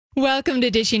Welcome to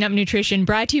Dishing Up Nutrition,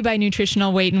 brought to you by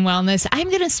Nutritional Weight and Wellness. I'm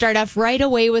going to start off right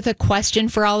away with a question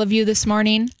for all of you this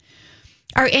morning.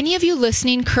 Are any of you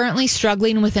listening currently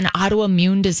struggling with an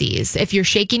autoimmune disease? If you're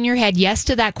shaking your head yes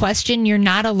to that question, you're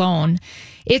not alone.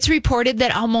 It's reported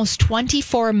that almost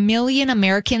 24 million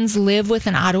Americans live with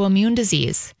an autoimmune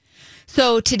disease.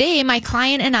 So today, my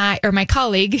colleague, not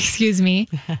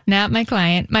my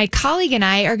client, my colleague and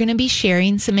I are going to be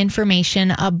sharing some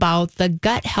information about the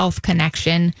gut health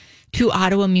connection to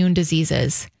autoimmune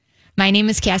diseases. My name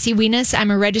is Cassie Wienis.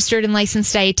 I'm a registered and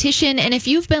licensed dietitian. And if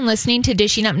you've been listening to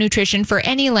Dishing Up Nutrition for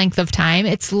any length of time,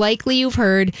 it's likely you've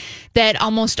heard that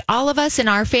almost all of us in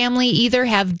our family either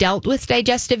have dealt with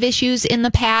digestive issues in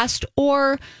the past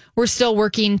or we're still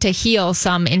working to heal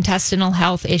some intestinal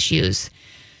health issues.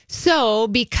 So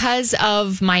because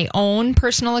of my own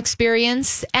personal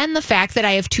experience and the fact that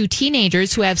I have two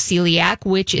teenagers who have celiac,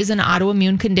 which is an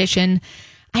autoimmune condition,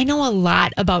 I know a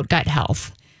lot about gut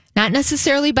health. Not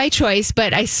necessarily by choice,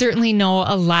 but I certainly know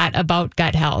a lot about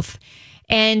gut health.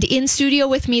 And in studio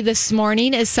with me this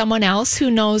morning is someone else who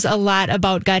knows a lot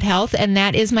about gut health, and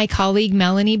that is my colleague,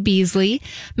 Melanie Beasley.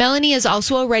 Melanie is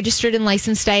also a registered and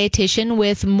licensed dietitian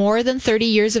with more than 30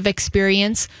 years of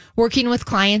experience working with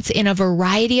clients in a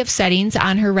variety of settings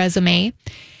on her resume.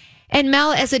 And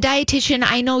Mel, as a dietitian,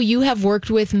 I know you have worked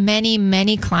with many,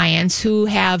 many clients who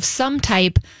have some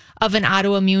type of an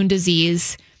autoimmune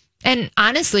disease. And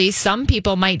honestly, some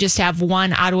people might just have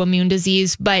one autoimmune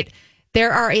disease, but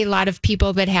there are a lot of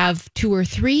people that have 2 or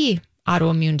 3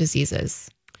 autoimmune diseases.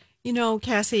 You know,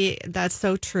 Cassie, that's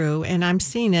so true. And I'm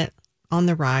seeing it on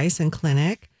the rise in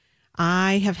clinic.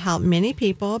 I have helped many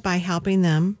people by helping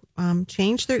them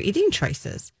change their eating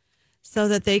choices so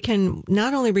that they can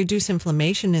not only reduce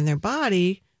inflammation in their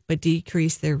body, but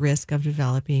decrease their risk of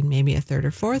developing maybe a 3rd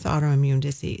or 4th autoimmune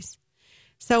disease.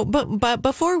 So, but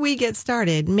before we get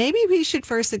started, maybe we should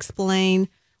first explain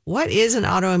what is an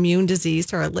autoimmune disease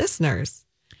to our listeners.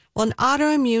 Well, an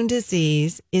autoimmune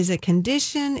disease is a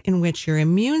condition in which your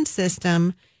immune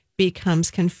system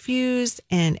becomes confused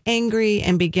and angry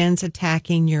and begins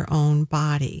attacking your own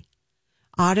body.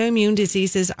 Autoimmune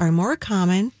diseases are more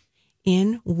common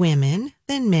in women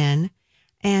than men,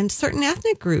 and certain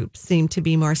ethnic groups seem to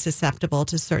be more susceptible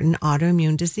to certain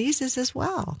autoimmune diseases as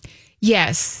well.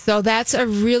 Yes, so that's a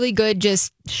really good,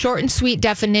 just short and sweet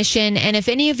definition. And if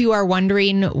any of you are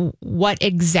wondering what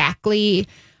exactly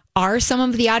are some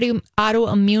of the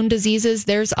autoimmune diseases,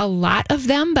 there's a lot of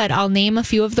them, but I'll name a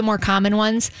few of the more common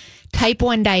ones. Type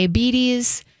 1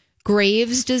 diabetes,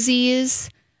 Graves' disease,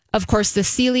 of course, the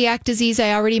celiac disease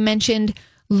I already mentioned,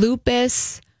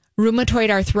 lupus,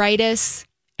 rheumatoid arthritis,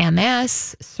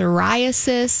 MS,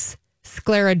 psoriasis,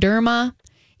 scleroderma,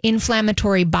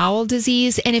 inflammatory bowel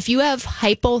disease. And if you have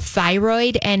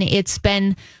hypothyroid and it's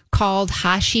been called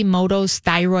Hashimoto's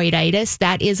thyroiditis,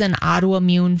 that is an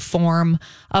autoimmune form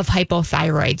of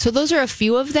hypothyroid. So those are a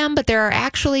few of them, but there are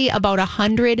actually about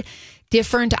 100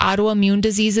 different autoimmune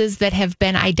diseases that have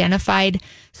been identified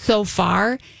so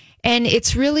far. And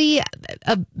it's really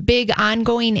a big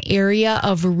ongoing area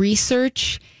of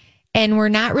research. And we're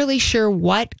not really sure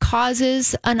what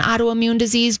causes an autoimmune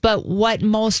disease, but what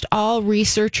most all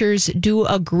researchers do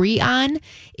agree on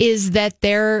is that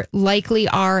there likely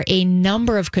are a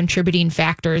number of contributing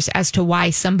factors as to why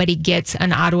somebody gets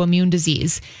an autoimmune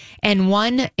disease. And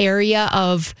one area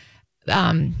of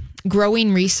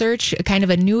growing research, kind of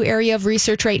a new area of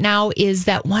research right now, is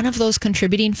that one of those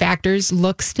contributing factors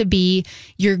looks to be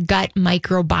your gut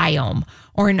microbiome,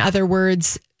 or in other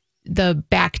words, the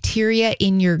bacteria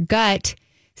in your gut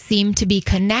seem to be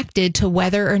connected to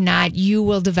whether or not you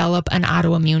will develop an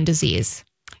autoimmune disease.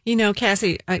 You know,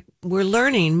 Cassie, we're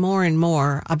learning more and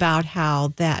more about how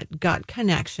that gut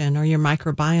connection or your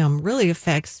microbiome really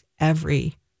affects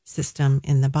every system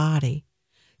in the body.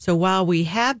 So while we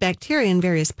have bacteria in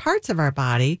various parts of our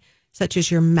body, such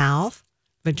as your mouth,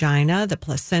 vagina, the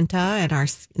placenta,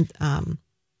 and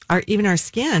even our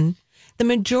skin, the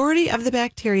majority of the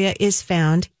bacteria is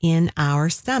found in our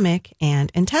stomach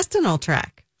and intestinal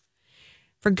tract.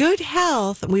 For good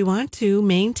health, we want to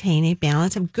maintain a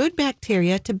balance of good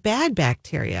bacteria to bad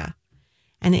bacteria.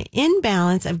 And an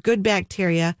imbalance of good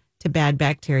bacteria to bad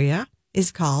bacteria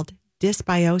is called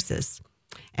dysbiosis.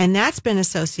 And that's been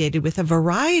associated with a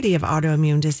variety of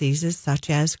autoimmune diseases such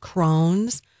as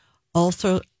Crohn's,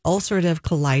 ulcerative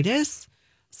colitis,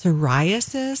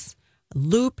 psoriasis,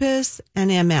 lupus,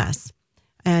 and MS.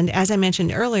 And as I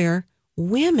mentioned earlier,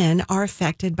 women are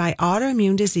affected by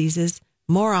autoimmune diseases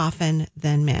more often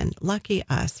than men. Lucky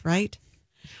us, right?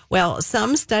 Well,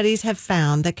 some studies have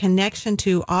found the connection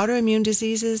to autoimmune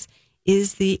diseases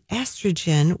is the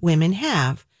estrogen women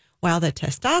have, while the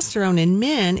testosterone in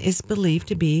men is believed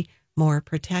to be more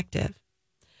protective.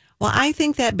 Well, I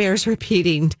think that bears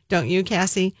repeating, don't you,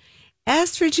 Cassie?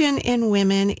 Estrogen in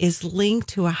women is linked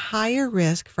to a higher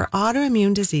risk for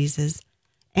autoimmune diseases,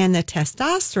 and the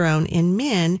testosterone in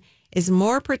men is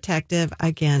more protective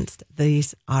against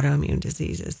these autoimmune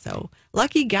diseases. So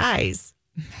lucky guys.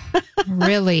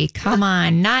 Really? Come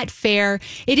on. Not fair.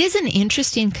 It is an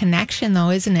interesting connection, though,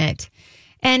 isn't it?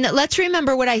 And let's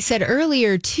remember what I said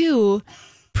earlier, too.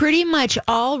 Pretty much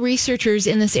all researchers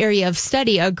in this area of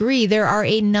study agree there are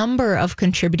a number of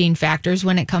contributing factors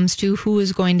when it comes to who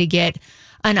is going to get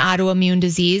an autoimmune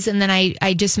disease. And then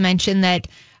I just mentioned that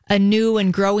a new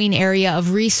and growing area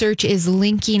of research is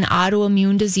linking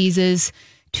autoimmune diseases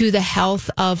to the health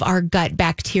of our gut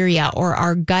bacteria or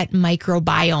our gut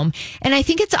microbiome. And I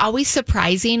think it's always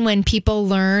surprising when people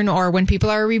learn or when people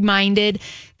are reminded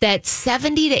that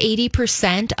 70 to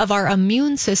 80% of our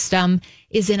immune system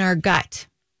is in our gut.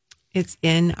 It's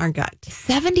in our gut.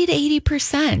 70 to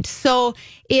 80%. So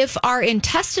if our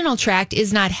intestinal tract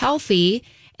is not healthy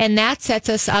and that sets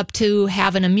us up to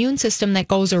have an immune system that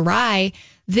goes awry,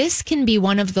 this can be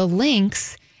one of the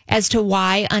links as to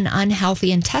why an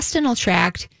unhealthy intestinal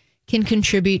tract can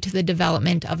contribute to the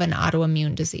development of an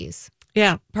autoimmune disease.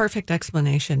 Yeah, perfect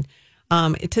explanation.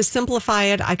 To simplify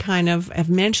it, I kind of have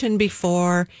mentioned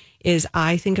before is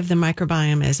I think of the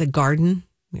microbiome as a garden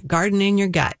in your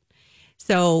gut.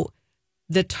 So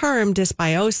the term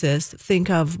dysbiosis, think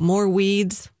of more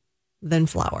weeds than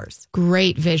flowers.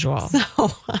 Great visual.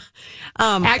 So,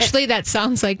 actually, that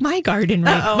sounds like my garden,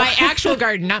 right? Uh-oh. My actual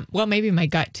garden. Well, maybe my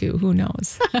gut too. Who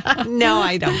knows? No,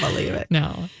 I don't believe it.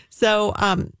 No. So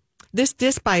this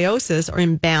dysbiosis or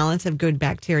imbalance of good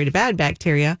bacteria to bad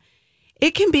bacteria,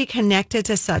 it can be connected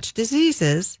to such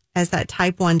diseases as that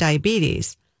type 1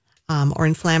 diabetes or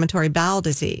inflammatory bowel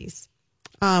disease,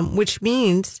 which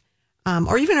means,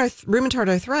 or even rheumatoid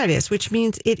arthritis, which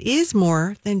means it is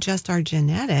more than just our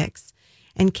genetics.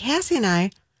 And Cassie and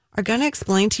I are going to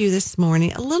explain to you this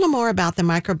morning a little more about the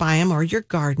microbiome or your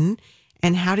garden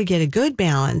and how to get a good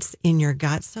balance in your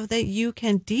gut so that you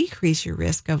can decrease your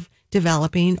risk of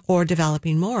developing more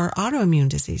autoimmune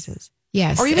diseases.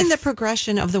 Yes. Or even the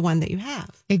progression of the one that you have.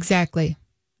 Exactly.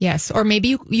 Yes. Or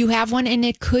maybe you have one and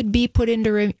it could be put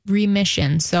into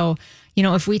remission. So,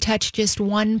 if we touch just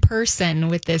one person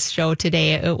with this show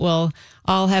today, it will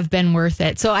all have been worth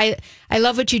it. So I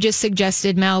love what you just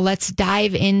suggested, Mel. Let's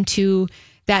dive into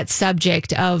that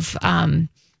subject of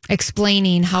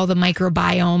explaining how the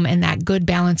microbiome and that good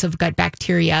balance of gut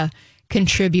bacteria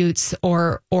contributes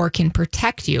or can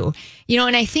protect you.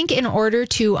 And I think in order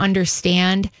to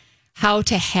understand how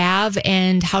to have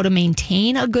and how to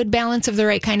maintain a good balance of the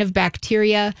right kind of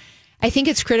bacteria, I think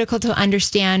it's critical to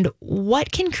understand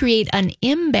what can create an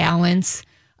imbalance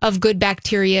of good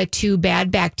bacteria to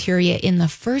bad bacteria in the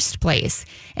first place.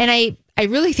 And I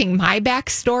really think my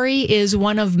backstory is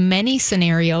one of many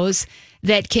scenarios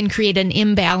that can create an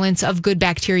imbalance of good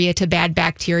bacteria to bad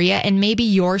bacteria. And maybe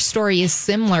your story is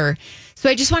similar. So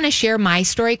I just want to share my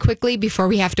story quickly before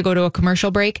we have to go to a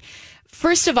commercial break.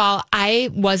 First of all,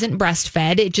 I wasn't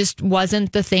breastfed. It just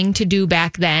wasn't the thing to do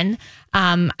back then.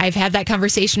 I've had that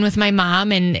conversation with my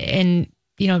mom and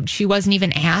she wasn't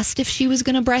even asked if she was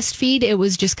going to breastfeed. It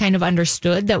was just kind of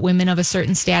understood that women of a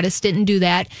certain status didn't do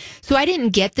that. So I didn't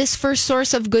get this first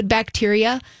source of good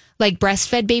bacteria like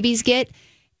breastfed babies get.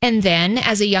 And then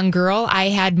as a young girl, I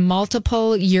had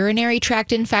multiple urinary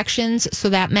tract infections. So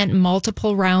that meant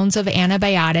multiple rounds of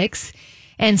antibiotics.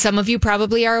 And some of you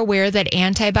probably are aware that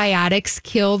antibiotics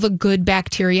kill the good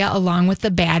bacteria along with the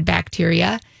bad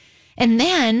bacteria. And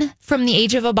then from the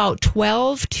age of about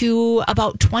 12 to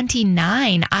about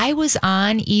 29, I was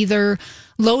on either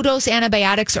low-dose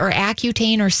antibiotics or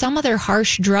Accutane or some other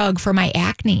harsh drug for my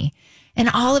acne. And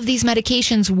all of these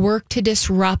medications work to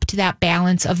disrupt that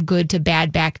balance of good to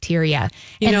bad bacteria.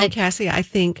 Cassie, I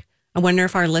wonder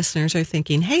if our listeners are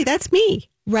thinking, hey, that's me.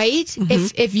 Right?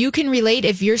 Mm-hmm. If you can relate,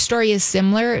 if your story is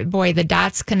similar, boy, the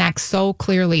dots connect so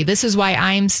clearly. This is why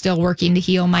I'm still working to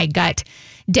heal my gut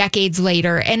decades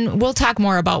later. And we'll talk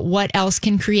more about what else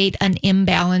can create an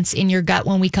imbalance in your gut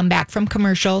when we come back from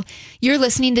commercial. You're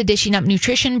listening to Dishing Up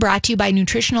Nutrition, brought to you by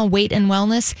Nutritional Weight and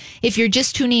Wellness. If you're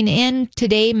just tuning in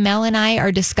today, Mel and I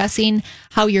are discussing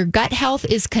how your gut health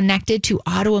is connected to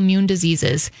autoimmune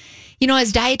diseases.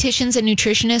 As dietitians and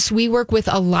nutritionists, we work with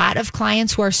a lot of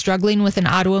clients who are struggling with an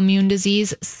autoimmune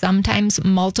disease, sometimes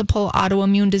multiple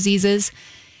autoimmune diseases.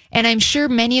 And I'm sure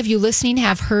many of you listening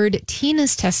have heard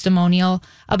Tina's testimonial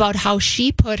about how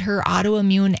she put her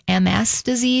autoimmune MS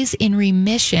disease in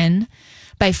remission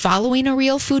by following a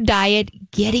real food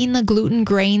diet, getting the gluten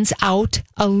grains out,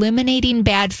 eliminating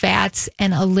bad fats,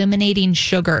 and eliminating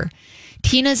sugar.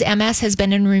 Tina's MS has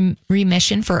been in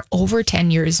remission for over 10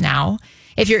 years now.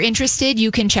 If you're interested, you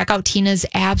can check out Tina's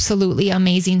absolutely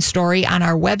amazing story on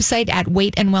our website at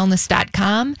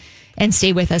weightandwellness.com. And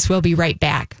stay with us. We'll be right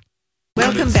back.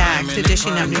 Welcome back to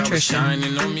Dishing Up Nutrition.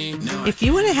 If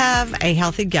you want to have a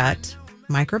healthy gut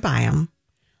microbiome,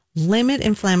 limit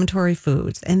inflammatory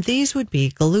foods. And these would be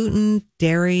gluten,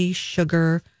 dairy,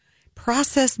 sugar,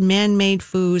 processed man-made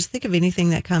foods. Think of anything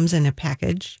that comes in a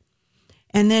package.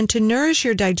 And then to nourish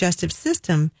your digestive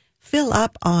system, fill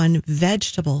up on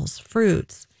vegetables,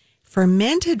 fruits,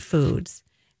 fermented foods,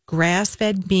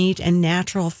 grass-fed meat, and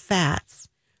natural fats.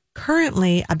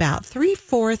 Currently, about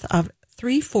three-fourths of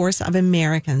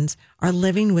Americans are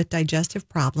living with digestive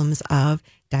problems of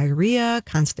diarrhea,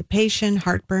 constipation,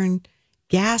 heartburn,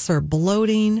 gas or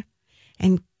bloating,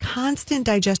 and constant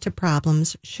digestive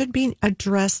problems should be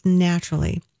addressed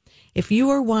naturally. If you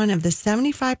are one of the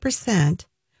 75%,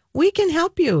 we can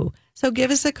help you. So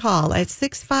give us a call at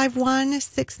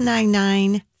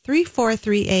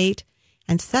 651-699-3438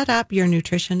 and set up your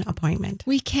nutrition appointment.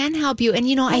 We can help you. And,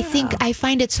 I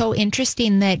find it so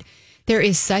interesting that there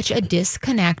is such a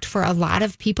disconnect for a lot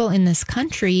of people in this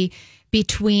country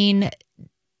between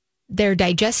their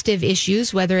digestive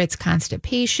issues, whether it's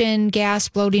constipation, gas,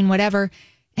 bloating, whatever,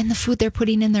 and the food they're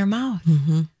putting in their mouth.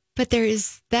 Mm-hmm. But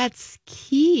that's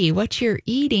key. What you're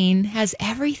eating has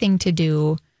everything to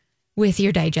do with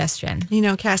your digestion.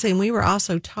 Cassie, and we were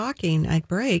also talking at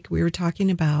break, we were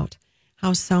talking about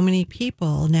how so many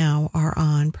people now are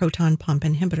on proton pump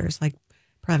inhibitors like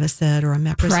Prevacid or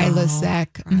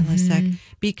Prilosec,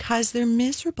 because they're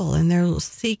miserable and they're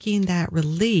seeking that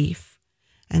relief.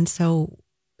 And so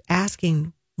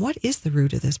asking, what is the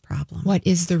root of this problem? What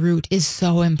is the root is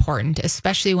so important,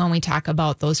 especially when we talk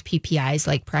about those PPIs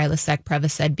like Prilosec,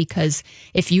 Prevacid, because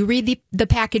if you read the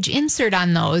package insert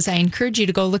on those, I encourage you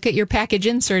to go look at your package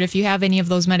insert if you have any of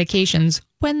those medications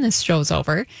when this show's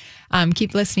over.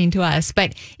 Keep listening to us.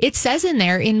 But it says in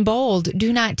there in bold,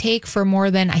 do not take for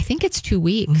more than, I think it's 2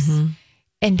 weeks. Mm-hmm.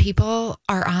 And people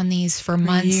are on these for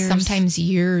months, years. Sometimes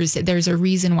years. There's a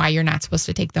reason why you're not supposed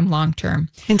to take them long term.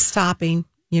 And stopping.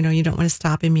 You don't want to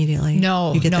stop immediately.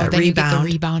 No, you get that rebound. You get the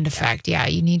rebound effect. Yeah,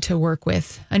 you need to work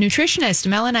with a nutritionist.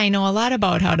 Mel and I know a lot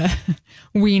about how to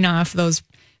wean off those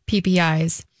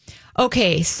PPIs.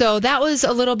 Okay, so that was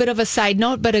a little bit of a side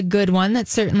note, but a good one that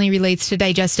certainly relates to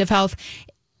digestive health.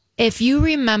 If you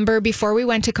remember, before we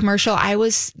went to commercial, I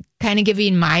was kind of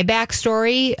giving my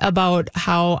backstory about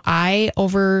how I,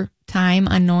 over time,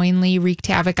 unknowingly wreaked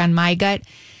havoc on my gut.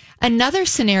 Another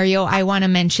scenario I want to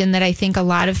mention that I think a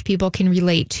lot of people can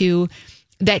relate to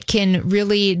that can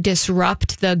really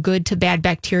disrupt the good to bad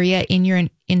bacteria in your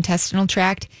intestinal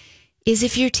tract is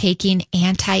if you're taking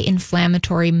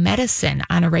anti-inflammatory medicine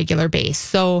on a regular basis.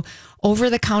 So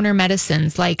over-the-counter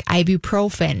medicines like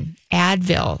ibuprofen,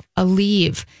 Advil,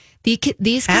 Aleve,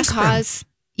 these can cause,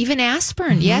 even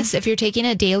aspirin. Mm-hmm. Yes, if you're taking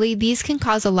it daily, these can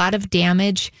cause a lot of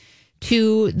damage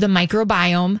to the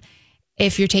microbiome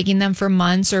if you're taking them for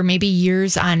months or maybe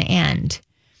years on end.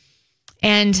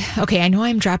 And okay, I know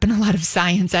I'm dropping a lot of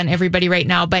science on everybody right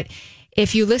now, but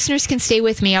if you listeners can stay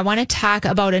with me, I want to talk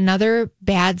about another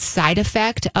bad side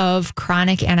effect of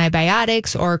chronic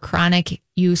antibiotics or chronic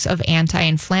use of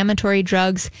anti-inflammatory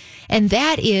drugs. And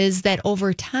that is that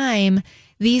over time,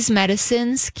 these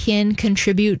medicines can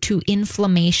contribute to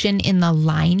inflammation in the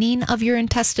lining of your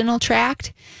intestinal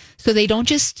tract. So they don't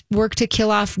just work to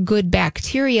kill off good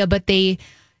bacteria, but they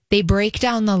break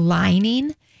down the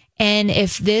lining. And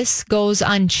if this goes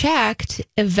unchecked,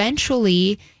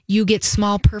 eventually you get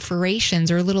small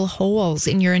perforations or little holes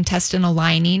in your intestinal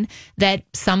lining that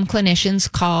some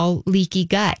clinicians call leaky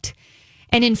gut.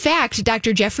 And in fact,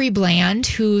 Dr. Jeffrey Bland,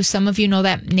 who some of you know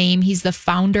that name, he's the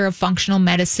founder of functional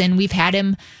medicine. We've had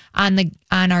him on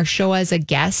our show as a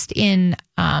guest in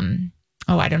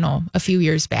a few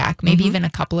years back, maybe even a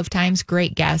couple of times.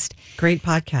 Great guest. Great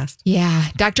podcast. Yeah.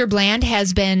 Dr. Bland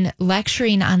has been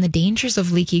lecturing on the dangers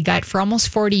of leaky gut for almost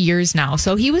 40 years now.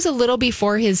 So he was a little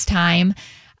before his time,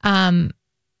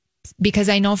 because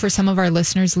I know for some of our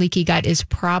listeners, leaky gut is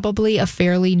probably a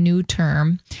fairly new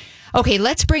term. Okay,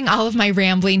 let's bring all of my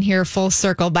rambling here full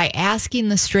circle by asking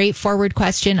the straightforward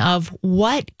question of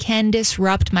what can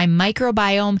disrupt my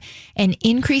microbiome and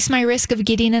increase my risk of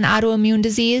getting an autoimmune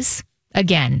disease?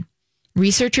 Again,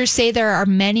 researchers say there are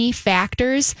many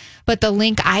factors, but the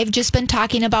link I've just been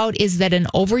talking about is that an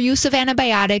overuse of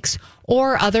antibiotics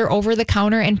or other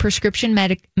over-the-counter and prescription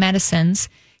medicines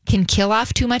can kill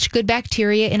off too much good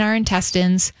bacteria in our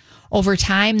intestines, Over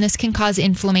time, this can cause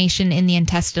inflammation in the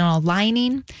intestinal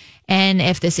lining. And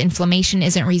if this inflammation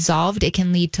isn't resolved, it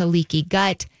can lead to leaky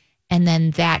gut. And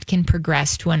then that can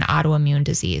progress to an autoimmune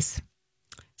disease.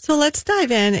 So let's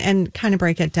dive in and kind of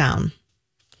break it down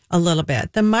a little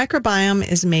bit. The microbiome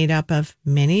is made up of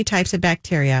many types of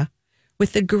bacteria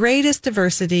with the greatest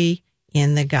diversity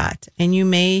in the gut. And you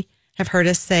may have heard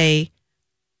us say,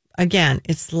 again,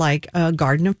 it's like a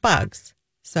garden of bugs.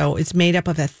 So it's made up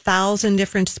of 1,000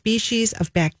 different species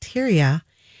of bacteria.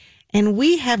 And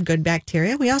we have good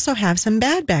bacteria. We also have some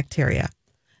bad bacteria.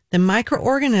 The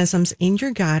microorganisms in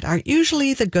your gut are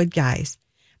usually the good guys.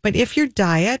 But if your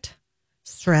diet,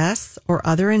 stress, or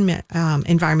other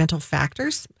environmental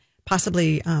factors,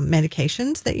 possibly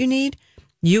medications that you need,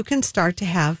 you can start to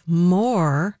have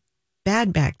more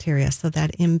bad bacteria. So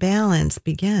that imbalance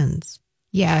begins.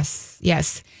 Yes,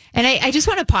 yes. And I just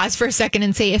want to pause for a second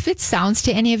and say, if it sounds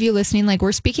to any of you listening like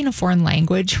we're speaking a foreign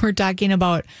language, we're talking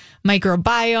about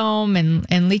microbiome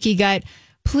and leaky gut,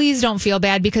 please don't feel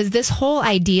bad, because this whole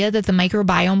idea that the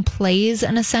microbiome plays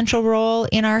an essential role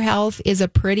in our health is a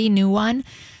pretty new one.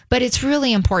 But it's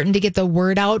really important to get the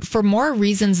word out for more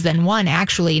reasons than one,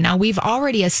 actually. Now, we've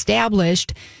already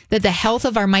established that the health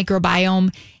of our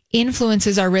microbiome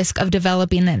influences our risk of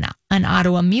developing an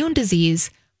autoimmune disease.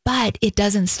 But it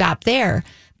doesn't stop there.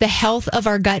 The health of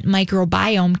our gut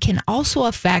microbiome can also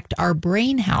affect our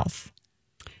brain health.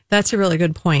 That's a really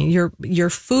good point. Your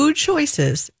food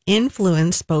choices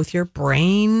influence both your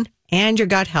brain and your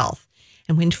gut health.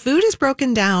 And when food is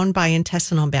broken down by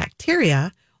intestinal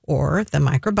bacteria or the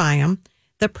microbiome,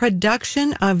 the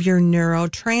production of your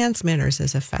neurotransmitters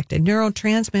is affected.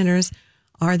 Neurotransmitters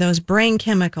are those brain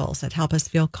chemicals that help us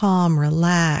feel calm,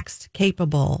 relaxed,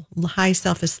 capable, high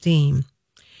self-esteem.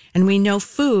 And we know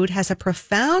food has a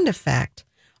profound effect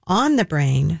on the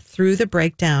brain through the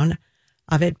breakdown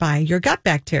of it by your gut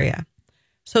bacteria.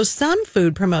 So some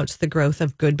food promotes the growth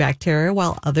of good bacteria,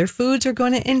 while other foods are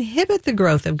going to inhibit the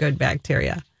growth of good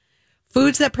bacteria.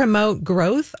 Foods that promote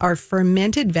growth are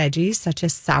fermented veggies, such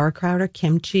as sauerkraut or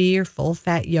kimchi or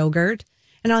full-fat yogurt.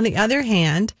 And on the other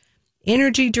hand,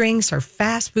 energy drinks or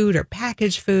fast food or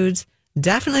packaged foods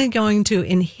definitely going to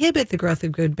inhibit the growth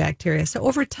of good bacteria. So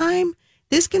over time,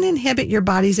 this can inhibit your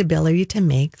body's ability to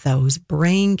make those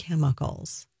brain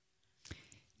chemicals.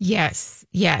 Yes,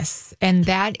 yes. And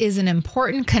that is an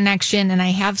important connection. And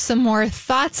I have some more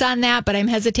thoughts on that, but I'm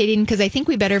hesitating because I think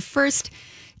we better first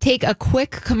take a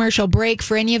quick commercial break.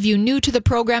 For any of you new to the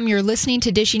program, you're listening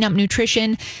to Dishing Up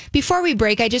Nutrition. Before we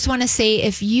break, I just want to say,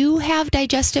 if you have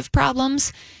digestive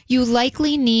problems, you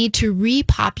likely need to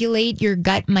repopulate your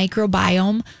gut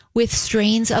microbiome with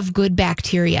strains of good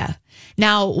bacteria.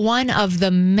 Now, one of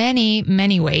the many,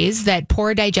 many ways that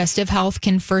poor digestive health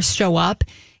can first show up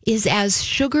is as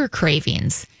sugar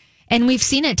cravings. And we've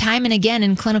seen it time and again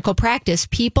in clinical practice.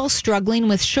 People struggling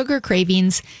with sugar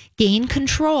cravings gain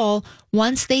control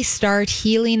once they start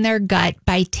healing their gut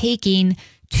by taking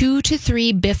 2 to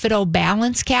 3 Bifido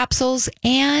Balance capsules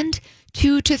and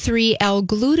 2 to 3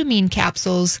 L-glutamine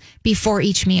capsules before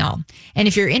each meal. And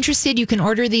if you're interested, you can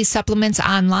order these supplements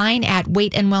online at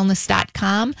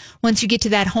weightandwellness.com. Once you get to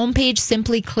that homepage,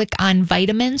 simply click on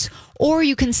vitamins, or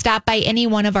you can stop by any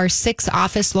one of our 6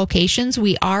 office locations.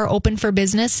 We are open for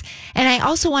business. And I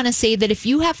also want to say that if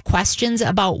you have questions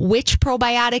about which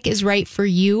probiotic is right for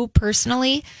you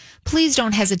personally, please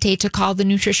don't hesitate to call the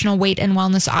Nutritional Weight and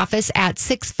Wellness office at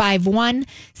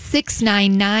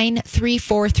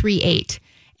 651-699-3438.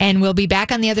 And we'll be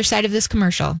back on the other side of this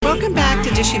commercial. Welcome back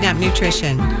to Dishing Up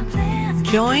Nutrition.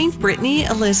 Join Brittany,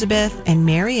 Elizabeth, and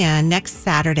Marianne next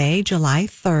Saturday, July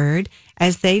 3rd,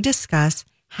 as they discuss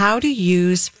how to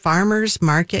use farmers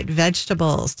market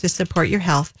vegetables to support your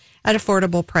health at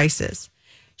affordable prices.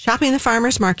 Shopping the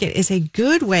farmers market is a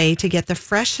good way to get the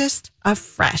freshest of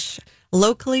fresh,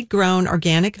 locally grown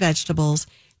organic vegetables,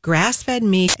 grass-fed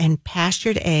meat, and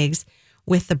pastured eggs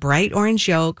with the bright orange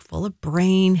yolk full of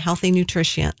brain healthy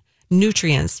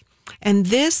nutrients. And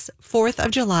this 4th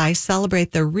of July,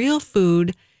 celebrate the real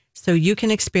food so you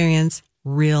can experience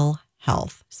real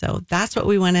health. So that's what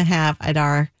we want to have at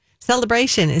our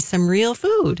celebration, is some real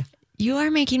food. You are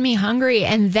making me hungry,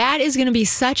 and that is going to be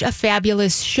such a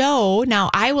fabulous show. Now,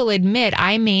 I will admit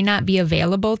I may not be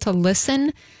available to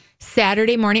listen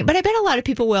Saturday morning, but I bet a lot of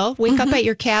people will wake up at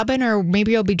your cabin, or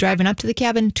maybe you'll be driving up to the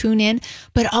cabin, tune in.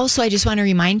 But also, I just want to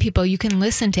remind people, you can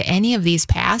listen to any of these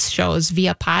past shows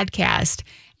via podcast.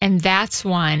 And that's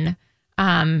one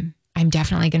I'm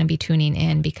definitely going to be tuning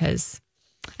in, because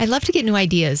I love to get new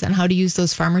ideas on how to use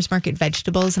those farmers market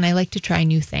vegetables, and I like to try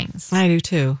new things. I do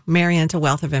too. Marianne's a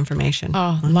wealth of information.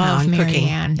 Oh, love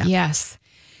Marianne. Yeah. Yes.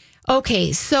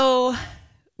 Okay, so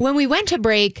when we went to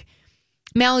break,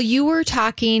 Mel, you were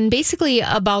talking basically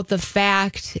about the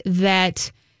fact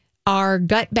that our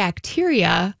gut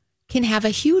bacteria can have a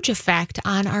huge effect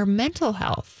on our mental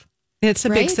health. It's a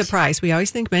right? big surprise. We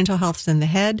always think mental health's in the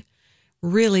head.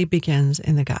 Really begins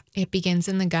in the gut. It begins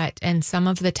in the gut. And some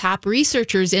of the top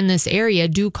researchers in this area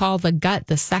do call the gut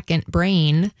the second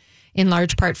brain, in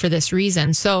large part for this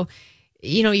reason. So,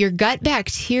 your gut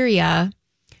bacteria,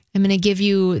 I'm going to give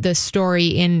you the story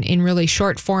in really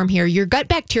short form here. Your gut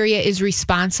bacteria is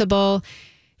responsible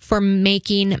for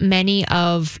making many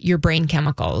of your brain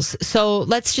chemicals. So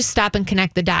let's just stop and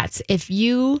connect the dots. If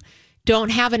you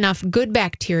don't have enough good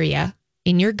bacteria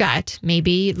in your gut,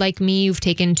 maybe like me, you've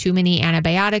taken too many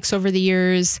antibiotics over the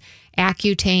years,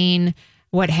 Accutane,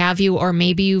 what have you, or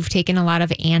maybe you've taken a lot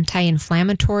of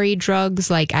anti-inflammatory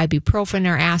drugs like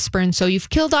ibuprofen or aspirin, so you've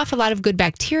killed off a lot of good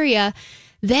bacteria,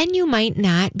 then you might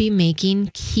not be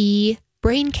making key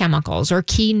brain chemicals or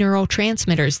key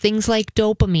neurotransmitters, things like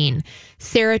dopamine,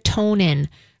 serotonin,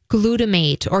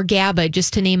 glutamate, or GABA,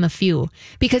 just to name a few.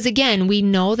 Because again, we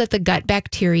know that the gut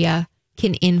bacteria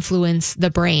can influence the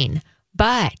brain.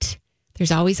 But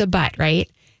there's always a but, right?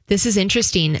 This is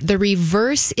interesting. The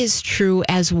reverse is true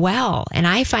as well. And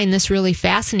I find this really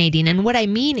fascinating. And what I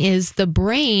mean is the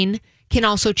brain can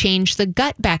also change the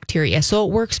gut bacteria. So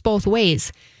it works both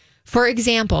ways. For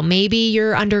example, maybe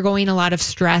you're undergoing a lot of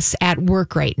stress at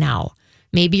work right now.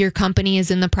 Maybe your company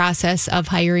is in the process of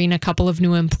hiring a couple of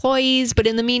new employees, but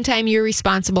in the meantime, you're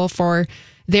responsible for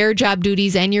their job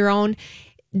duties and your own.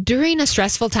 During a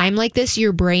stressful time like this,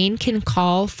 your brain can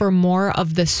call for more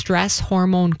of the stress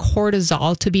hormone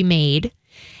cortisol to be made,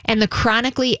 and the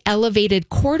chronically elevated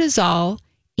cortisol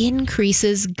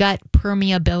increases gut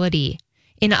permeability.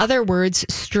 In other words,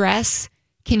 stress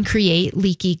can create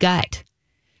leaky gut.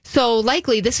 So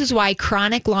likely this is why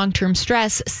chronic long-term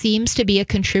stress seems to be a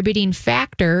contributing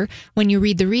factor when you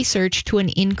read the research to an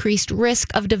increased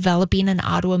risk of developing an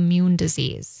autoimmune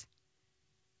disease.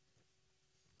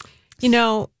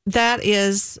 That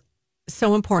is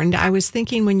so important. I was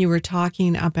thinking when you were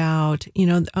talking about,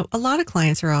 a lot of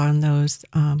clients are on those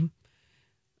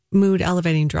mood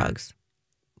elevating drugs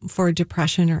for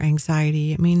depression or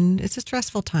anxiety. I mean, it's a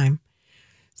stressful time.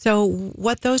 So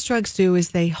what those drugs do is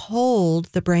they hold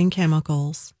the brain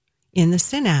chemicals in the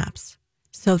synapse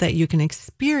so that you can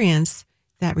experience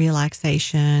that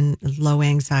relaxation, low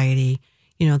anxiety.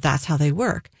 That's how they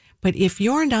work. But if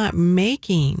you're not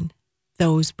making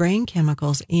those brain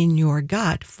chemicals in your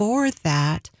gut for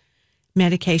that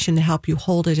medication to help you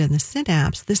hold it in the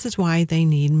synapse, this is why they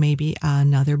need maybe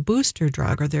another booster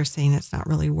drug, or they're saying it's not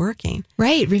really working.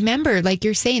 Right. Remember, like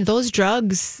you're saying, those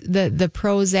drugs, the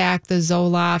Prozac, the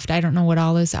Zoloft, I don't know what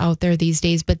all is out there these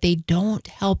days, but they don't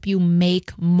help you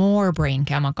make more brain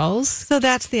chemicals. So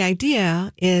that's the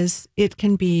idea, is it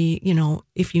can be,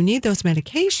 if you need those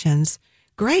medications,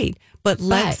 great. But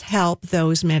let's help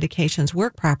those medications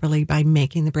work properly by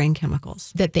making the brain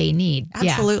chemicals that they need.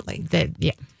 Absolutely.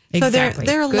 Yeah. So exactly.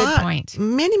 there are Good point.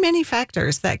 many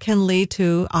factors that can lead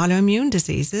to autoimmune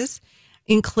diseases,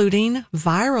 including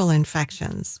viral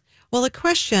infections. Well, a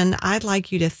question I'd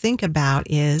like you to think about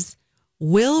is,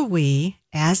 will we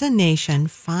as a nation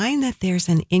find that there's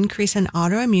an increase in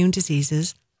autoimmune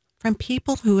diseases from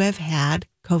people who have had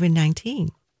COVID-19?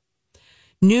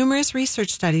 Numerous research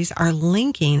studies are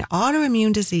linking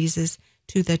autoimmune diseases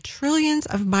to the trillions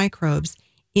of microbes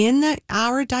in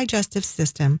our digestive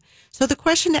system. So the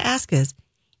question to ask is,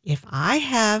 if I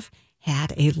have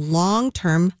had a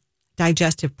long-term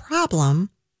digestive problem,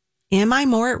 am I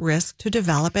more at risk to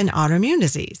develop an autoimmune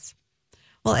disease?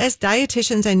 Well, as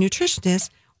dietitians and nutritionists,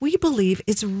 we believe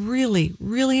it's really,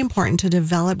 really important to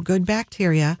develop good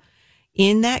bacteria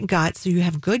in that gut so you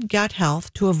have good gut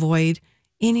health to avoid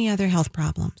any other health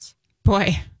problems.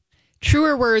 Boy,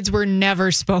 truer words were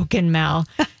never spoken, Mel.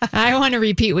 I want to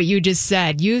repeat what you just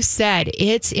said. You said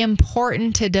it's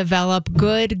important to develop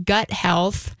good gut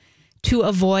health to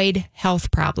avoid health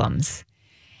problems.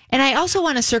 And I also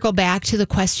want to circle back to the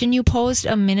question you posed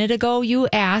a minute ago. You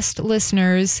asked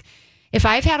listeners, if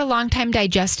I've had a long-time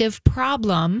digestive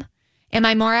problem, am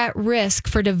I more at risk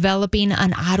for developing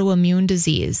an autoimmune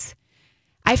disease?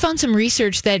 I found some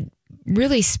research that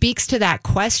really speaks to that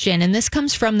question. And this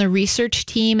comes from the research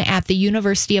team at the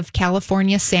University of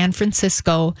California, San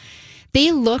Francisco.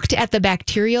 They looked at the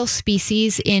bacterial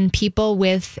species in people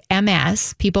with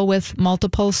MS, people with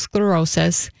multiple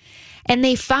sclerosis, and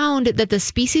they found that the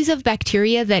species of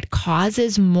bacteria that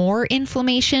causes more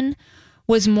inflammation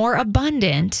was more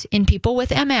abundant in people with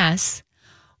MS,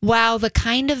 while the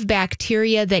kind of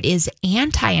bacteria that is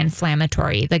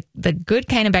anti-inflammatory, the good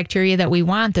kind of bacteria that we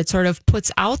want that sort of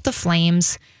puts out the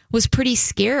flames, was pretty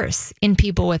scarce in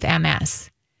people with MS.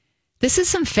 This is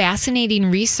some fascinating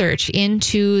research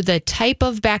into the type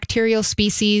of bacterial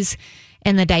species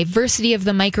and the diversity of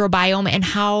the microbiome and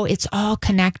how it's all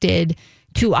connected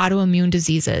to autoimmune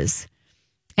diseases.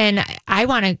 And I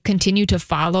want to continue to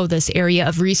follow this area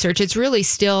of research. It's really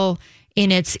still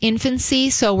in its infancy,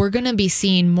 so we're going to be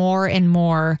seeing more and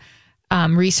more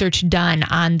research done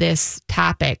on this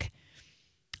topic.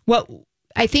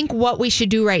 I think what we should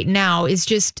do right now is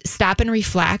just stop and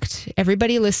reflect.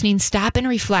 Everybody listening, stop and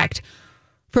reflect.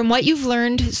 From what you've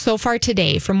learned so far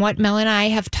today, from what Mel and I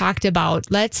have talked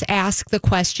about, let's ask the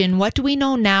question, what do we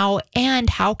know now and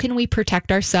how can we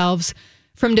protect ourselves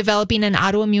from developing an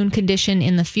autoimmune condition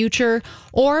in the future?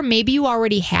 Or maybe you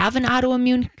already have an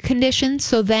autoimmune condition,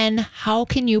 so then how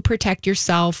can you protect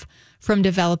yourself from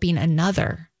developing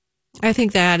another? I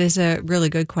think that is a really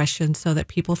good question so that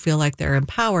people feel like they're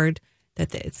empowered, that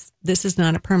this is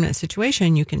not a permanent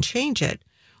situation. You can change it.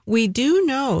 We do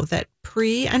know that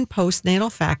pre- and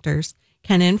postnatal factors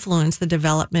can influence the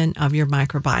development of your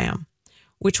microbiome,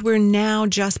 which we're now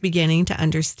just beginning to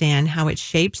understand how it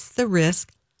shapes the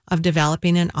risk of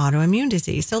developing an autoimmune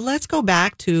disease. So let's go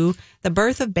back to the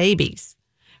birth of babies.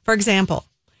 For example,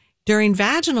 during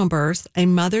vaginal birth, a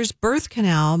mother's birth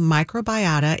canal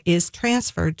microbiota is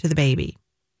transferred to the baby,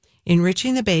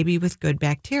 enriching the baby with good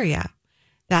bacteria.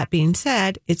 That being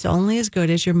said, it's only as good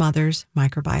as your mother's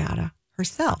microbiota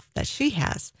herself that she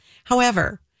has.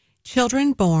 However,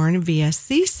 children born via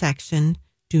C-section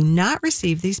do not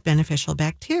receive these beneficial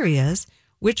bacteria,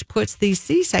 which puts these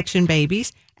C-section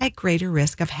babies at greater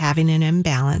risk of having an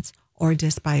imbalance or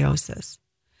dysbiosis.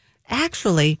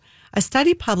 Actually, a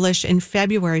study published in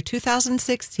February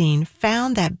 2016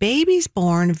 found that babies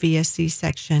born via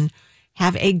C-section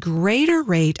have a greater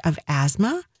rate of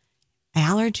asthma,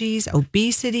 allergies,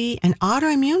 obesity, and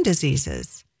autoimmune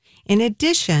diseases. In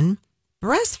addition,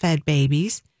 breastfed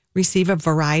babies receive a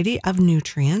variety of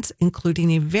nutrients,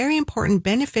 including a very important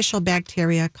beneficial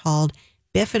bacteria called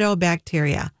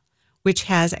bifidobacteria, which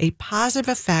has a positive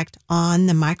effect on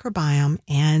the microbiome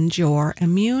and your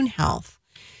immune health.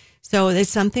 So it's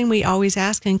something we always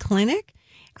ask in clinic.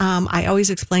 I always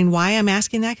explain why I'm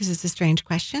asking that because it's a strange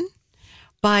question.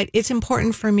 But it's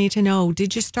important for me to know,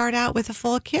 did you start out with a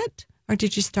full kit or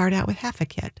did you start out with half a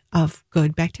kit of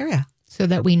good bacteria? So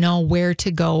that we know where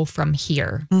to go from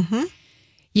here. Mm-hmm.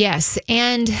 Yes.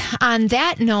 And on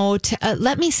that note,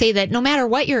 let me say that no matter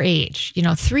what your age,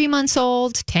 3 months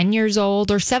old, 10 years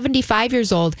old, or 75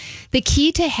 years old, the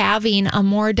key to having a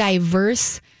more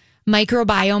diverse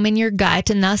microbiome in your gut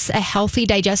and thus a healthy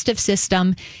digestive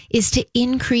system is to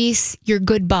increase your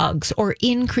good bugs or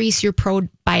increase your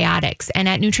probiotics. And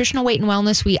at Nutritional Weight and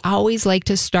Wellness, we always like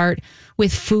to start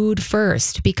with food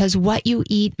first because what you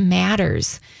eat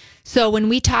matters. So when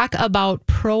we talk about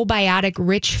probiotic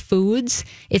rich foods,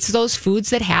 it's those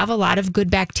foods that have a lot of good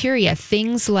bacteria,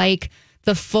 things like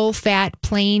the full fat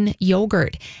plain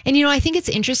yogurt. And, I think it's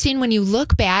interesting when you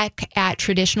look back at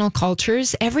traditional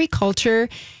cultures, every culture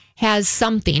has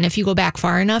something, if you go back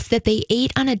far enough, that they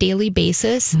ate on a daily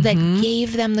basis that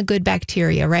gave them the good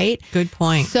bacteria, right? Good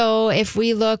point. So if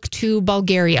we look to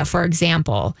Bulgaria, for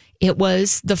example, it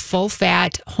was the full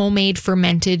fat, homemade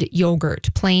fermented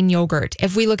yogurt, plain yogurt.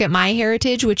 If we look at my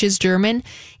heritage, which is German,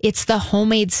 it's the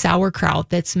homemade sauerkraut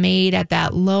that's made at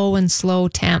that low and slow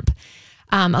temp.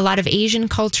 A lot of Asian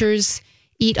cultures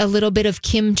eat a little bit of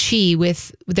kimchi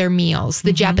with their meals.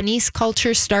 The Japanese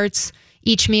culture starts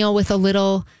each meal with a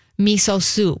little miso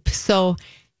soup. So,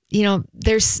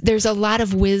 there's a lot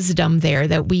of wisdom there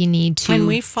that we need to. And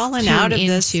we've fallen out of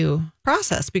this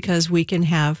process because we can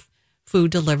have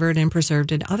food delivered and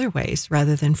preserved in other ways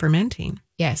rather than fermenting.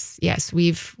 Yes.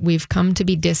 We've come to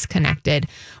be disconnected.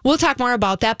 We'll talk more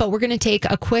about that, but we're going to take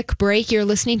a quick break. You're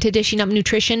listening to Dishing Up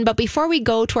Nutrition. But before we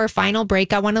go to our final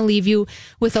break, I want to leave you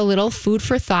with a little food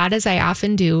for thought, as I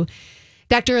often do.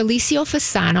 Dr. Alessio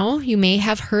Fasano, you may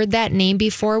have heard that name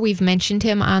before. We've mentioned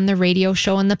him on the radio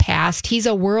show in the past. He's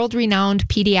a world-renowned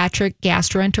pediatric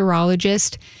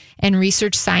gastroenterologist and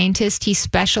research scientist. He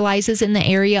specializes in the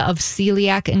area of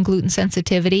celiac and gluten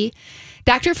sensitivity.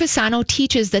 Dr. Fasano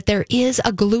teaches that there is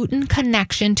a gluten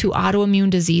connection to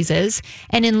autoimmune diseases.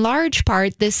 And in large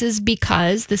part, this is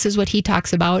what he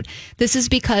talks about, this is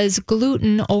because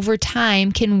gluten over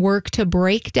time can work to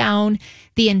break down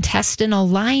the intestinal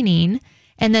lining.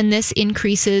 And then this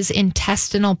increases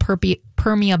intestinal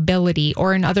permeability,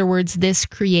 or in other words, this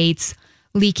creates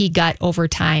leaky gut over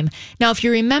time. Now, if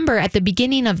you remember at the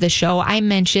beginning of the show, I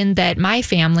mentioned that my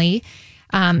family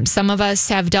Some of us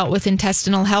have dealt with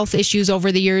intestinal health issues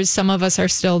over the years. Some of us are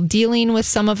still dealing with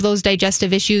some of those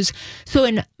digestive issues. So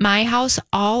in my house,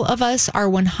 all of us are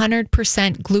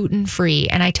 100% gluten-free.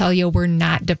 And I tell you, we're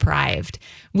not deprived.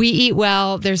 We eat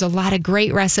well. There's a lot of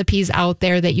great recipes out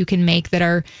there that you can make that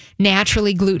are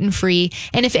naturally gluten-free.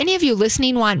 And if any of you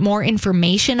listening want more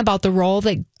information about the role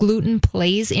that gluten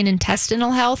plays in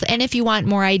intestinal health, and if you want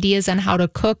more ideas on how to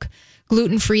cook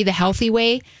gluten-free the healthy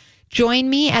way, join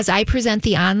me as I present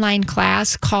the online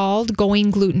class called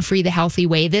Going Gluten-Free the Healthy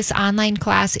Way. This online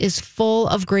class is full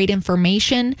of great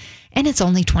information, and it's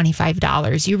only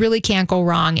 $25. You really can't go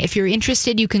wrong. If you're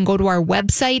interested, you can go to our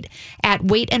website at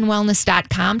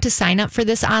weightandwellness.com to sign up for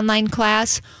this online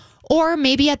class. Or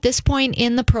maybe at this point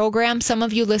in the program, some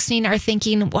of you listening are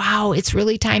thinking, wow, it's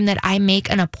really time that I make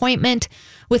an appointment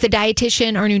with a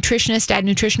dietitian or nutritionist at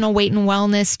Nutritional Weight and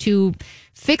Wellness to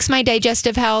fix my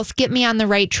digestive health, get me on the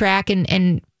right track,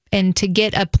 and to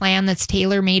get a plan that's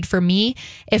tailor-made for me.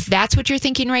 If that's what you're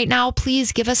thinking right now,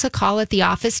 please give us a call at the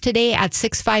office today at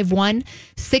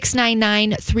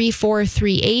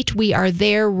 651-699-3438. We are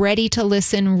there, ready to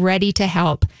listen, ready to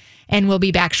help. And we'll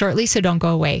be back shortly, so don't go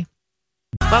away.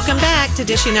 Welcome back to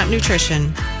Dishing Up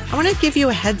Nutrition. I want to give you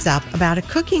a heads up about a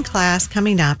cooking class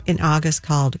coming up in August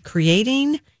called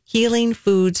Creating Healing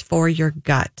Foods for Your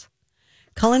Gut.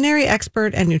 Culinary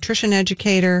expert and nutrition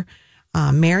educator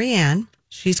Marianne,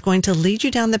 she's going to lead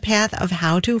you down the path of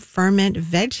how to ferment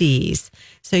veggies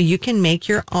so you can make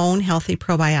your own healthy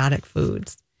probiotic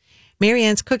foods.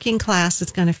 Marianne's cooking class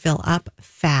is going to fill up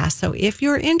fast. So if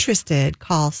you're interested,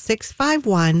 call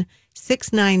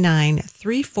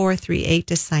 651-699-3438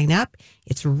 to sign up.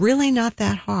 It's really not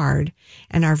that hard.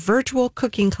 And our virtual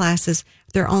cooking classes,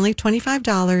 they're only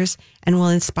 $25 and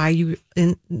will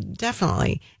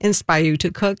definitely inspire you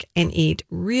to cook and eat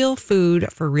real food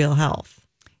for real health.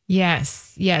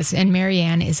 Yes. And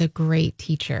Marianne is a great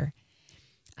teacher.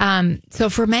 So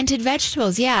fermented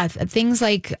vegetables, things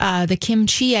like the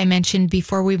kimchi I mentioned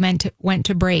before we went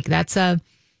to break. That's a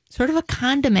sort of a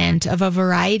condiment of a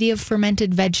variety of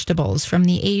fermented vegetables from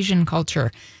the Asian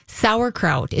culture.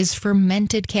 Sauerkraut is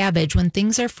fermented cabbage. When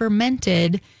things are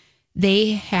fermented,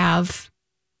 they have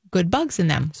good bugs in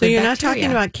them. So you're not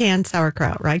talking about canned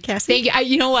sauerkraut, right, Cassie?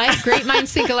 You know what? Great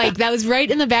minds think alike. That was right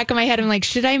in the back of my head. I'm like,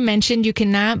 should I mention you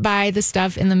cannot buy the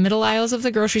stuff in the middle aisles of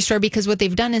the grocery store, because what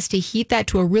they've done is to heat that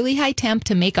to a really high temp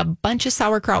to make a bunch of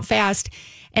sauerkraut fast,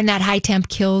 and that high temp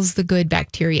kills the good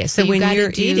bacteria. So when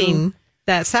you're eating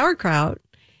that sauerkraut,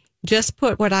 just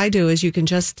put, what I do is you can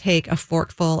just take a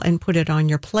forkful and put it on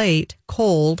your plate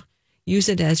cold, use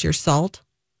it as your salt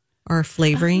or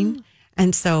flavoring. Oh.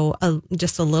 And so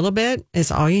just a little bit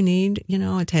is all you need,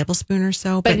 a tablespoon or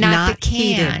so, but not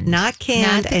heated. Not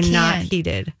canned and not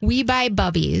heated. We buy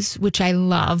Bubbies, which I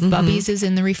love. Mm-hmm. Bubbies is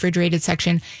in the refrigerated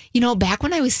section. Back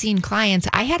when I was seeing clients,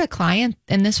 I had a client,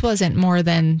 and this wasn't more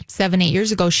than 7-8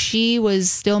 years ago. She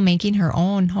was still making her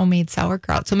own homemade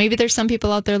sauerkraut. So maybe there's some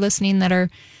people out there listening that are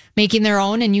making their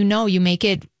own, and you make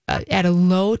it at a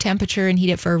low temperature and heat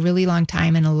it for a really long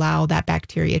time and allow that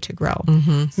bacteria to grow.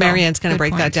 Mm-hmm. So, Marianne's going to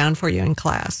break that down for you in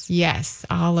class. Yes,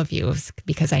 all of you,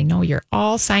 because I know you're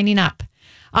all signing up.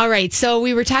 All right, so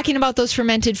we were talking about those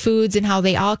fermented foods and how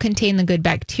they all contain the good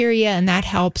bacteria, and that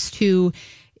helps to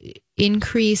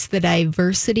increase the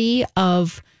diversity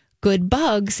of good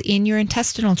bugs in your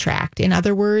intestinal tract. In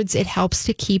other words, it helps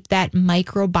to keep that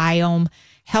microbiome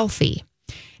healthy.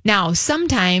 Now,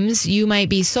 sometimes you might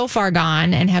be so far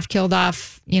gone and have killed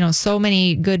off, so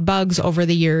many good bugs over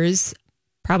the years,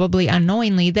 probably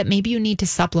unknowingly, that maybe you need to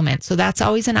supplement. So that's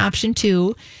always an option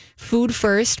too. Food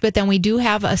first, but then we do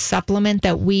have a supplement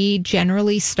that we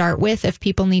generally start with if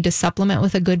people need to supplement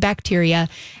with a good bacteria.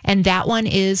 And that one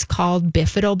is called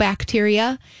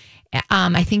bifidobacteria.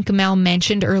 I think Mel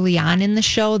mentioned early on in the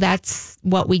show, that's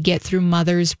what we get through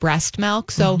mother's breast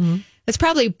milk. So that's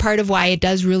probably part of why it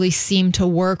does really seem to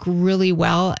work really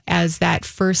well as that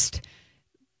first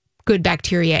good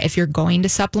bacteria if you're going to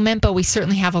supplement. But we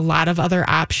certainly have a lot of other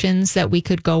options that we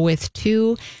could go with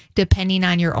too, depending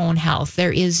on your own health.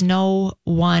 There is no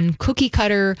one cookie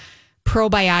cutter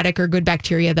probiotic or good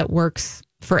bacteria that works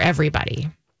for everybody.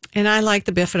 And I like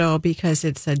the Bifido because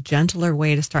it's a gentler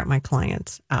way to start my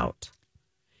clients out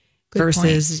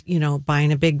versus,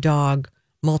 buying a big dog,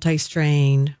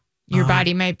 multi-strain. Your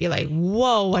body might be like,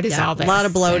 whoa, what is all this? A lot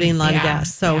of bloating, a lot of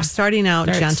gas. So starting out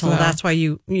gentle, slow. That's why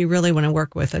you really want to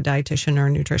work with a dietitian or a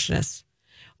nutritionist.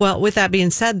 Well, with that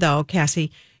being said, though,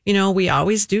 Cassie, we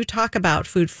always do talk about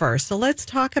food first. So let's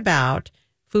talk about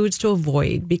foods to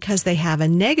avoid because they have a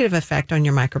negative effect on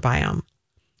your microbiome.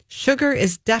 Sugar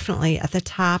is definitely at the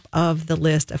top of the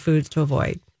list of foods to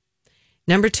avoid.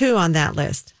 Number 2 on that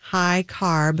list, high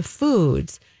carb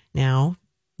foods. Now,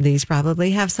 these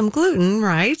probably have some gluten,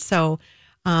 right? So,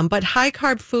 but high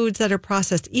carb foods that are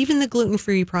processed, even the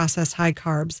gluten-free processed high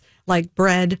carbs, like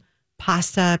bread,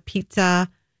 pasta, pizza,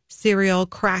 cereal,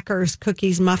 crackers,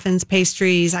 cookies, muffins,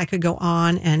 pastries. I could go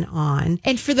on and on.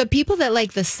 And for the people that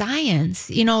like the science,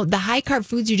 the high carb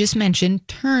foods you just mentioned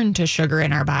turn to sugar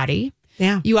in our body.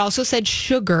 Yeah. You also said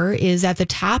sugar is at the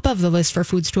top of the list for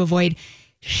foods to avoid.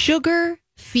 Sugar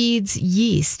feeds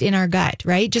yeast in our gut,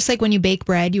 right? Just like when you bake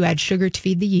bread, you add sugar to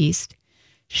feed the yeast.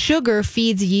 Sugar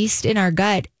feeds yeast in our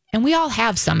gut, and we all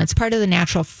have some. It's part of the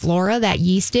natural flora that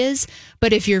yeast is.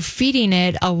 But if you're feeding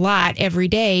it a lot every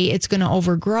day, it's going to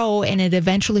overgrow, and it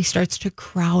eventually starts to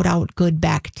crowd out good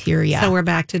bacteria. So we're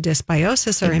back to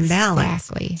dysbiosis or imbalance.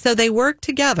 Exactly. So they work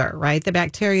together, right? The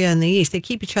bacteria and the yeast, they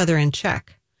keep each other in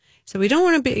check. So we don't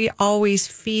want to be always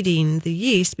feeding the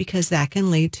yeast because that can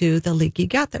lead to the leaky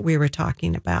gut that we were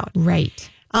talking about. Right.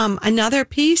 Another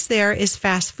piece there is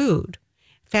fast food.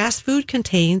 Fast food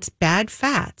contains bad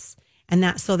fats, and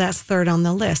that's third on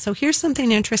the list. So here's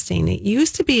something interesting. It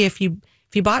used to be if you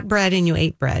bought bread and you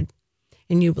ate bread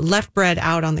and you left bread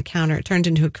out on the counter, it turned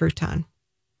into a crouton.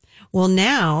 Well,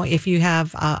 now if you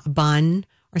have a bun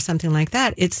or something like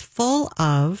that, it's full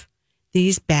of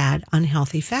these bad,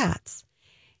 unhealthy fats.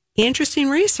 Interesting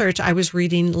research I was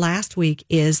reading last week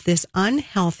is this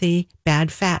unhealthy bad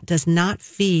fat does not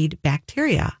feed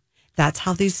bacteria. That's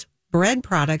how these bread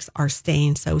products are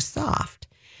staying so soft.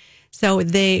 So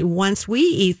once we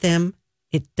eat them,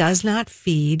 it does not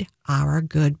feed our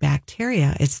good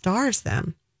bacteria. It starves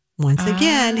them. Once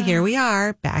again, here we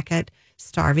are back at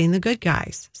starving the good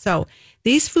guys. So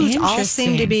these foods all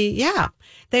seem to be,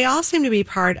 they all seem to be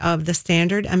part of the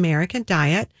standard American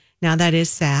diet. Now, that is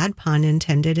sad, pun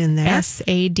intended in there.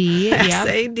 SAD. Yep.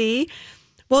 SAD.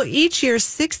 Well, each year,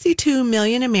 62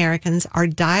 million Americans are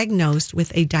diagnosed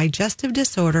with a digestive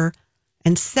disorder,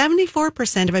 and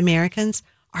 74% of Americans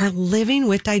are living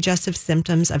with digestive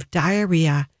symptoms of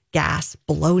diarrhea, gas,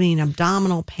 bloating,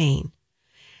 abdominal pain.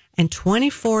 And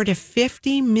 24 to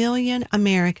 50 million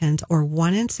Americans, or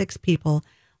 1 in 6 people,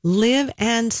 live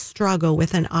and struggle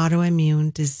with an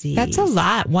autoimmune disease. That's a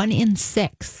lot. 1 in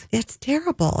 6. It's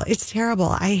terrible. It's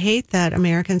terrible. I hate that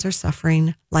Americans are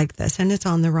suffering like this, and it's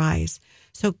on the rise.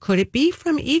 So could it be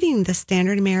from eating the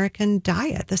standard American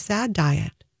diet, the SAD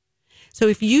diet? So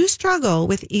if you struggle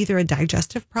with either a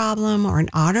digestive problem or an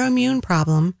autoimmune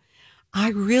problem, I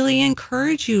really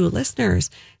encourage you,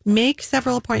 listeners, make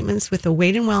several appointments with a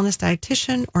weight and wellness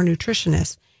dietitian or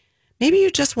nutritionist. Maybe you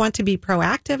just want to be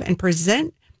proactive and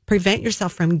prevent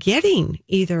yourself from getting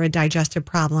either a digestive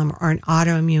problem or an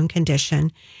autoimmune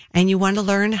condition, and you want to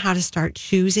learn how to start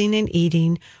choosing and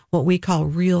eating what we call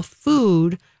real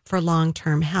food for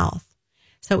long-term health.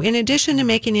 So in addition to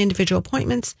making individual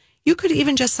appointments, you could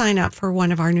even just sign up for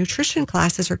one of our nutrition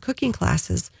classes or cooking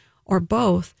classes or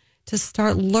both to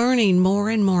start learning more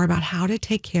and more about how to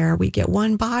take care. We get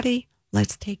one body,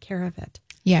 let's take care of it.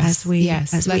 Yes,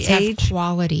 as let's we age. have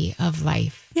quality of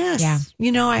life. Yes.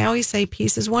 Yeah. I always say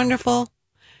peace is wonderful.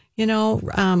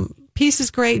 Peace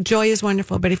is great. Joy is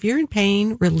wonderful. But if you're in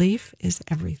pain, relief is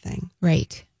everything.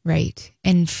 Right.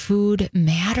 And food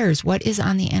matters. What is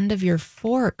on the end of your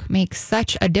fork makes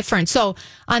such a difference. So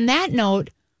on that note,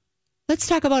 let's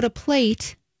talk about a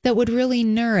plate that would really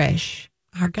nourish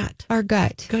our gut.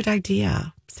 Good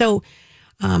idea. So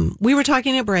we were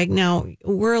talking at break. Now,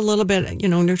 we're a little bit,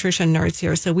 nutrition nerds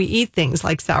here. So we eat things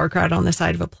like sauerkraut on the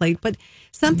side of a plate. But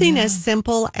something as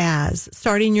simple as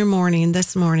starting your morning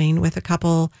this morning with a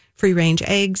couple free-range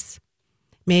eggs,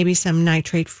 maybe some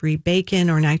nitrate-free bacon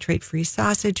or nitrate-free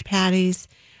sausage patties.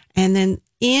 And then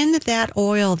in that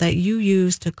oil that you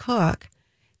use to cook,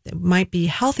 it might be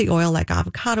healthy oil like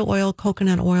avocado oil,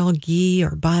 coconut oil, ghee,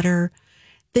 or butter.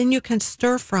 Then you can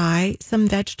stir fry some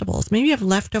vegetables. Maybe you have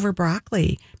leftover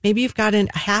broccoli. Maybe you've got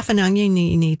half an onion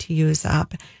you need to use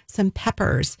up, some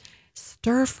peppers.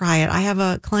 Stir fry it. I have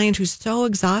a client who's so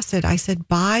exhausted. I said,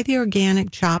 buy the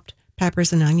organic chopped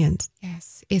peppers and onions.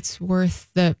 Yes, it's worth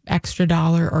the extra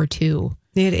 $1 or $2.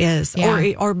 It is.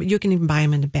 Yeah. Or you can even buy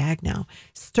them in a bag now.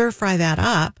 Stir fry that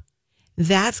up.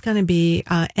 That's going to be,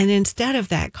 and instead of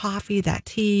that coffee, that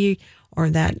tea, or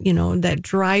that, that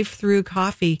drive-through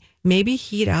coffee, maybe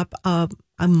heat up a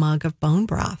mug of bone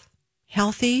broth.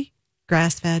 Healthy,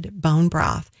 grass-fed bone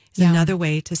broth is another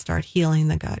way to start healing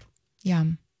the gut.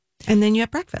 Yum. And then you have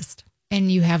breakfast.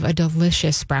 And you have a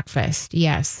delicious breakfast.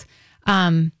 Yes.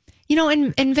 And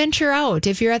venture out.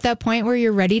 If you're at that point where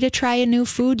you're ready to try a new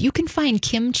food, you can find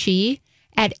kimchi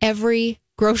at every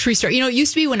grocery store. It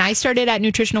used to be when I started at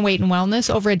Nutritional Weight and Wellness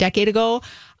over a decade ago,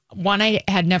 one, I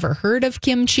had never heard of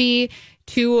kimchi.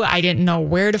 too. I didn't know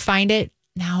where to find it.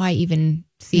 Now I even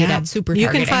see it at Super Target. You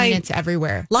can find it's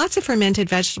everywhere. Lots of fermented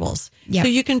vegetables. Yep. So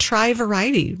you can try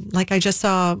variety. Like I just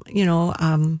saw,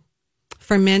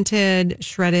 fermented,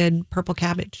 shredded purple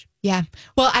cabbage. Yeah.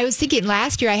 Well, I was thinking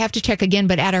last year, I have to check again,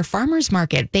 but at our farmer's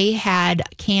market, they had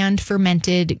canned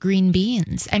fermented green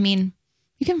beans. I mean,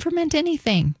 you can ferment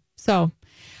anything. So,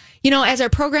 as our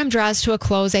program draws to a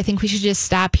close, I think we should just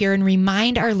stop here and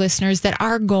remind our listeners that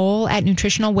our goal at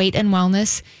Nutritional Weight and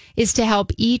Wellness is to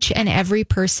help each and every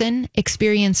person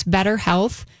experience better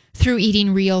health through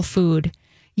eating real food.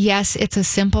 Yes, it's a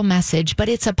simple message, but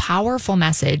it's a powerful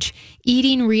message.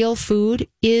 Eating real food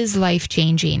is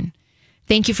life-changing.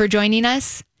 Thank you for joining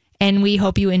us, and we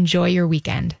hope you enjoy your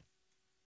weekend.